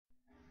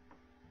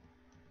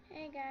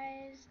Hey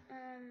guys,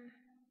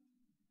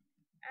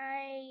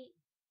 I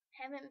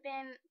haven't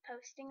been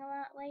posting a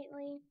lot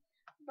lately,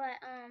 but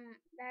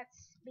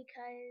that's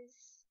because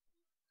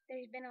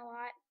there's been a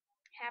lot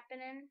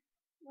happening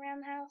around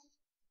the house,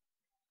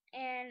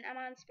 and I'm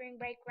on spring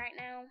break right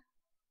now,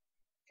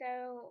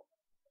 so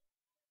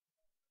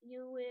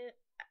you will,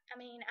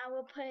 I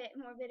will put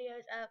more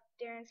videos up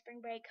during spring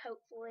break,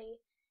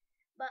 hopefully.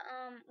 But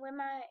with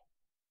my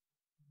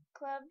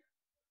club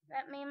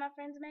that me and my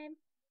friends made,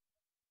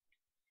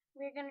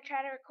 we're gonna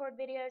try to record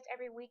videos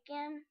every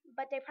weekend,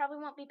 but they probably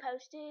won't be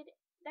posted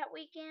that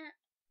weekend,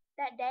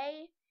 that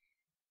day.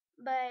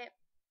 But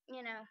you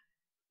know,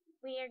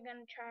 we are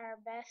gonna try our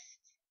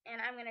best,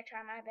 and I'm gonna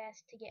try my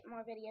best to get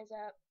more videos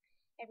up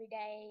every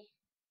day.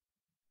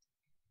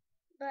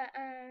 But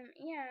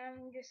yeah,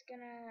 I'm just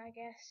gonna, I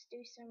guess,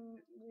 do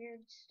some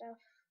weird stuff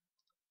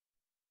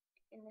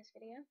in this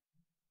video.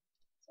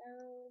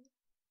 So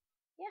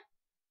yeah,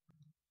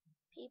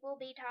 people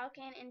be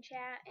talking in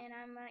chat, and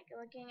I'm like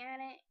looking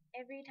at it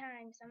every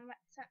time. Some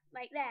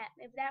like that.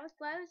 If that was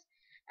closed,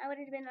 I would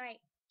have been like,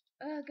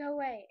 "Oh, go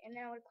away," and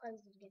then I would have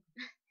closed it again.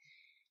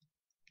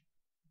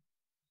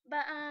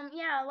 But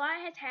yeah, a lot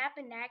has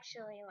happened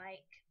actually.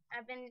 Like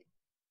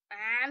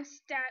I'm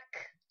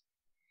stuck.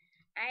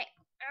 I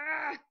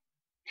uh,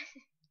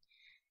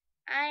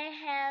 I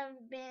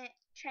have been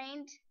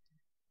trained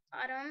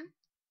Autumn,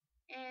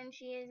 and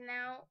she is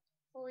now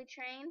fully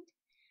trained.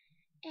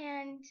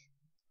 And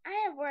I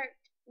have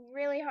worked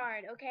really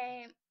hard,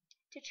 okay,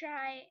 to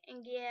try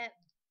and get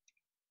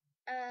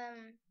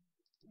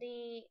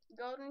the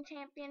golden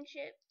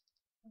championship,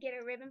 get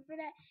a ribbon for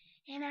that,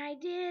 and I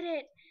did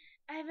it.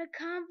 I've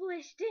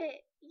accomplished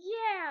it.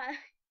 Yeah.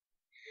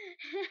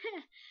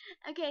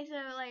 Okay, so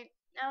like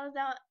I was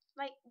out,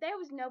 like there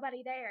was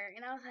nobody there,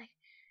 and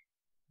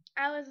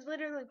I was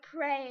literally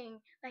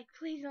praying, like,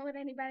 please don't let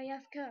anybody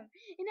else come.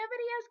 And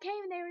nobody else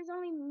came. There was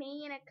only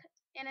me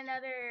and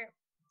another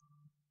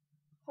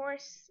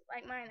horse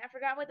like mine. I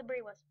forgot what the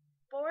breed was.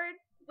 Ford.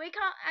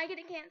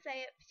 Can't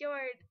say it.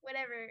 Fjord.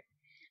 Whatever.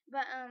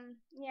 But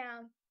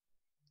yeah.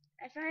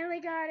 I finally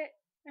got it.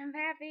 I'm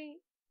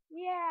happy.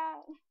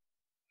 Yeah.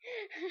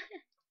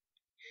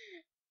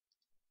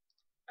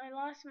 I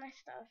lost my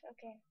stuff.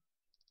 Okay.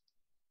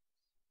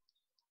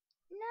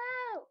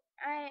 No.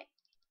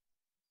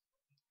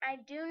 I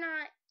do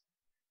not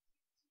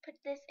put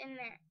this in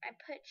there. I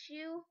put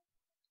you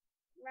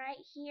right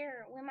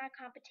here with my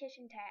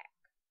competition tag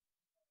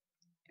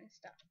and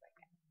stuff like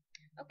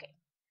that. Okay.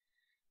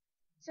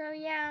 So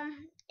yeah,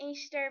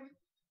 Easter.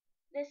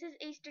 This is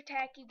Easter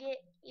tack.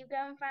 You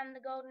go and find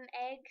the golden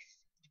eggs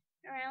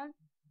around,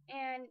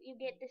 and you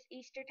get this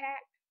Easter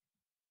tack.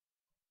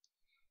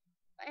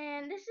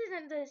 And this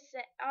isn't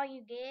all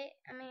you get.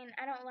 I mean,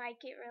 I don't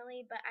like it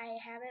really, but I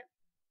have it.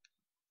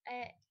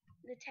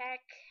 The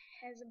tack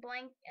has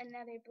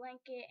another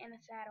blanket, and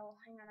a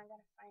saddle. Hang on, I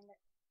gotta find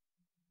it.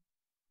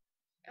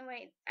 Oh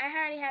wait, I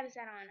already have the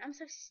saddle on. I'm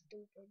so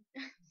stupid.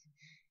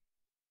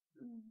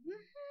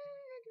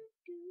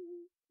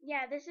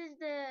 Yeah, this is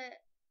the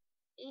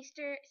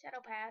Easter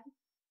saddle pad,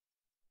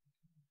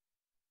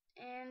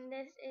 and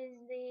this is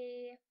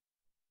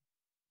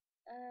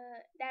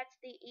that's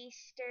the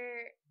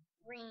Easter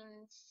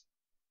rings.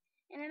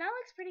 And it all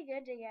looks pretty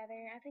good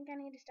together. I think I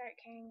need to start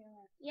carrying them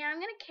around. Yeah, I'm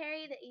gonna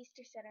carry the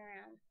Easter set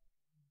around.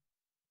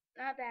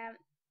 Not that.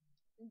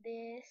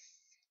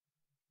 This.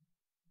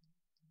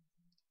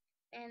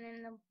 And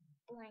then the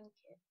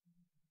blanket.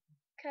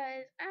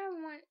 Because I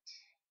want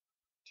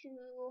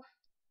to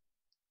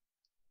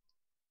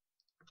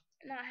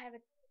not have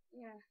it,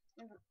 never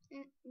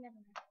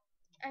mind.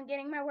 I'm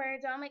getting my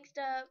words all mixed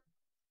up.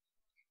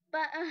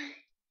 But,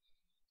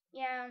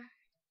 yeah.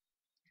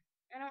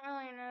 I don't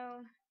really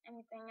know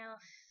anything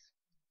else.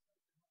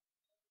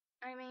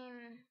 I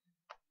mean,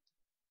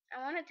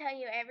 I want to tell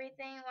you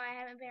everything why I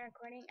haven't been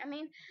recording. I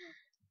mean,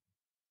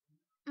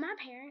 my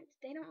parents,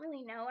 they don't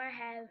really know I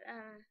have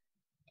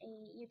a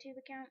YouTube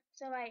account,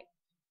 so like,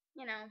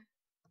 you know,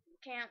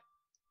 can't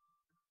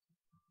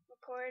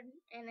record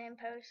and then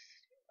post.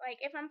 Like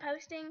if I'm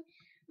posting,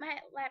 my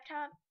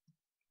laptop,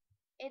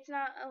 it's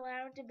not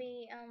allowed to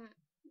be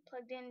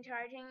plugged in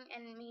charging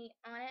and me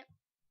on it.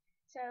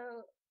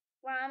 So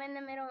while I'm in the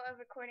middle of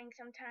recording,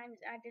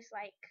 sometimes I just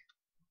like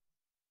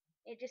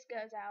it just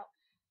goes out,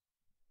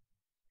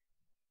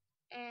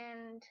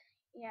 and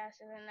yeah,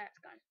 so then that's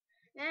gone.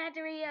 Then I have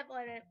to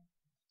re-upload it,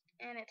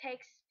 and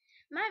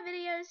my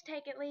videos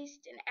take at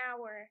least an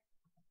hour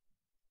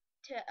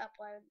to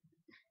upload,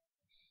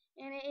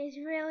 and it is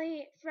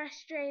really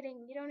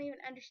frustrating. You don't even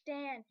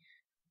understand.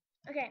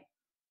 Okay,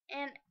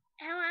 and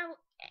how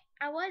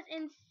I was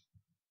in.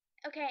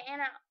 Okay,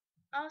 and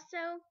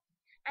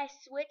I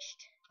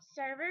switched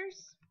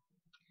servers.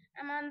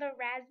 I'm on the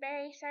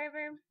Raspberry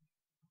server,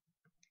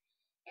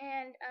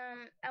 and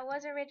I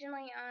was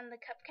originally on the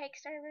Cupcake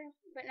server,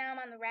 but now I'm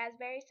on the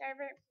Raspberry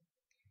server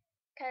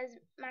because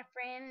my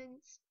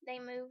friends, they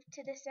moved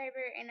to the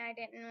server, and I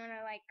didn't want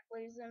to like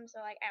lose them, so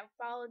like I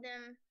followed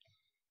them,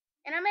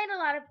 and I made a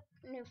lot of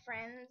new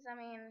friends. I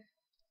mean,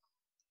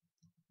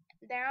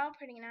 they're all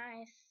pretty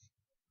nice.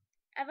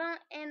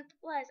 And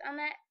plus on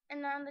that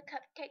and on the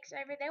cupcake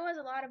server there was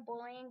a lot of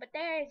bullying, but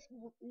there is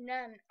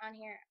none on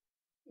here,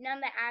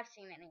 none that I've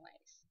seen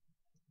anyways.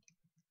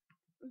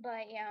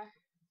 But yeah,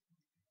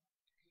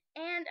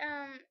 and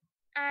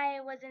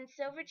I was in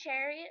Silver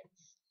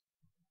Chariots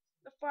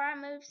before I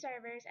moved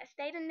servers. I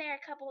stayed in there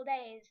a couple of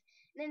days.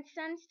 And then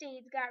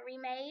Sunsteeds got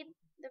remade,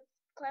 the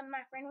club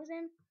my friend was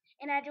in,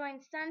 and I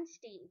joined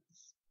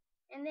Sunsteeds.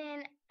 And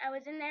then I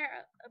was in there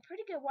a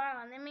pretty good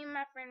while. And then me and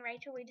my friend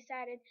Rachel, we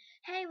decided,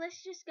 hey,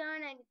 let's just go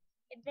in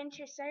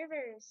adventure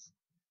servers.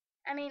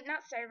 I mean,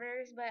 not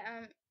servers, but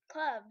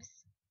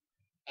clubs.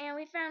 And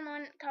we found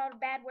one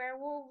called Bad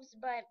Werewolves,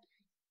 but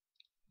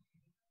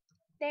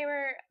they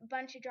were a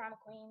bunch of drama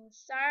queens.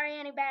 Sorry,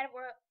 any bad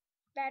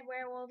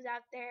werewolves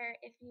out there,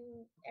 if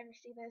you ever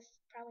see this,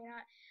 probably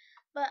not.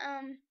 But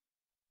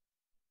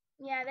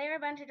yeah, they were a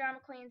bunch of drama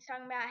queens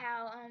talking about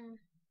how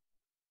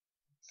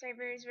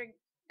servers were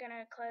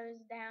gonna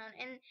close down,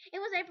 and it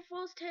was April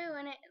Fool's too,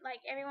 and it like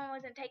everyone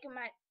wasn't taking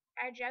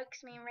our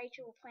jokes me and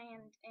Rachel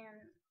planned,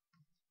 and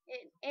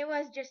it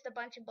was just a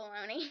bunch of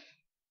baloney.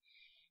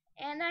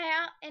 And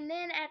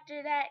then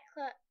after that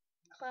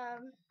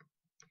club,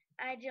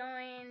 I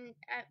joined.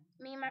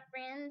 Me and my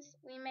friends,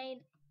 we made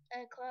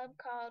a club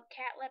called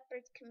Cat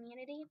Leopards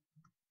Community,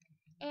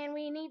 and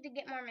we need to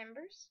get more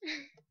members.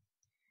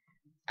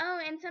 Oh,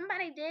 and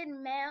somebody did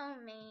mail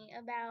me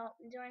about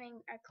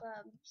joining our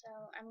club, so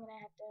I'm gonna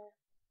have to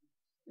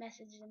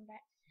message them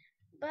back.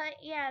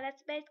 But yeah,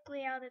 that's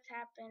basically all that's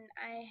happened.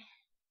 I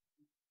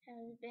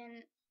have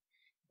been.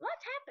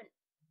 What's happened?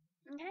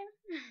 Okay.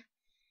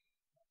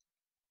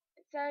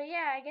 So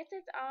yeah, I guess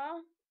that's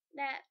all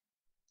that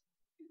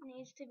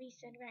needs to be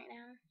said right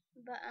now.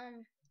 But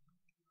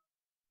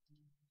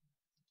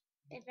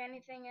if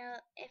anything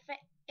else,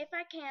 if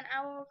I can,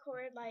 I will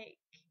record like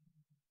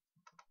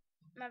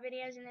my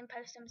videos and then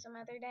post them some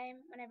other day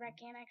whenever I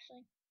can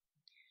actually.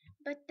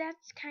 But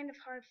that's kind of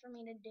hard for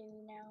me to do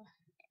now.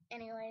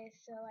 Anyways,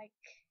 so like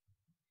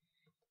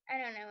I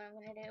don't know what I'm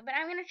gonna do, but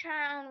I'm gonna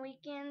try on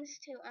weekends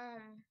to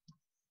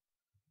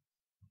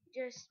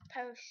just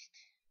post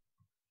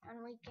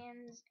on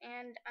weekends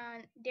and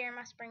during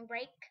my spring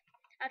break.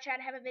 I'll try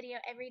to have a video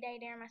every day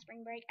during my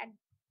spring break. I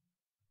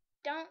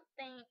don't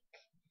think.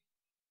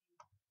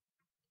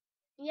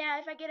 Yeah,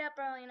 if I get up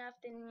early enough,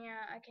 then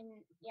yeah, I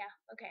can. Yeah,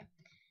 okay.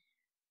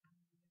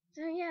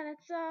 So yeah,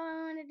 that's all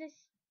I wanted to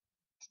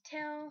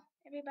tell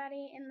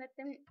everybody and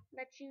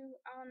let you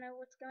all know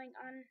what's going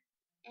on.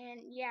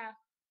 And yeah,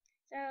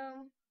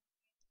 so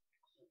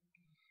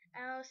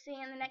I'll see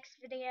you in the next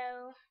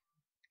video.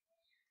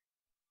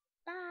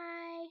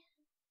 Bye.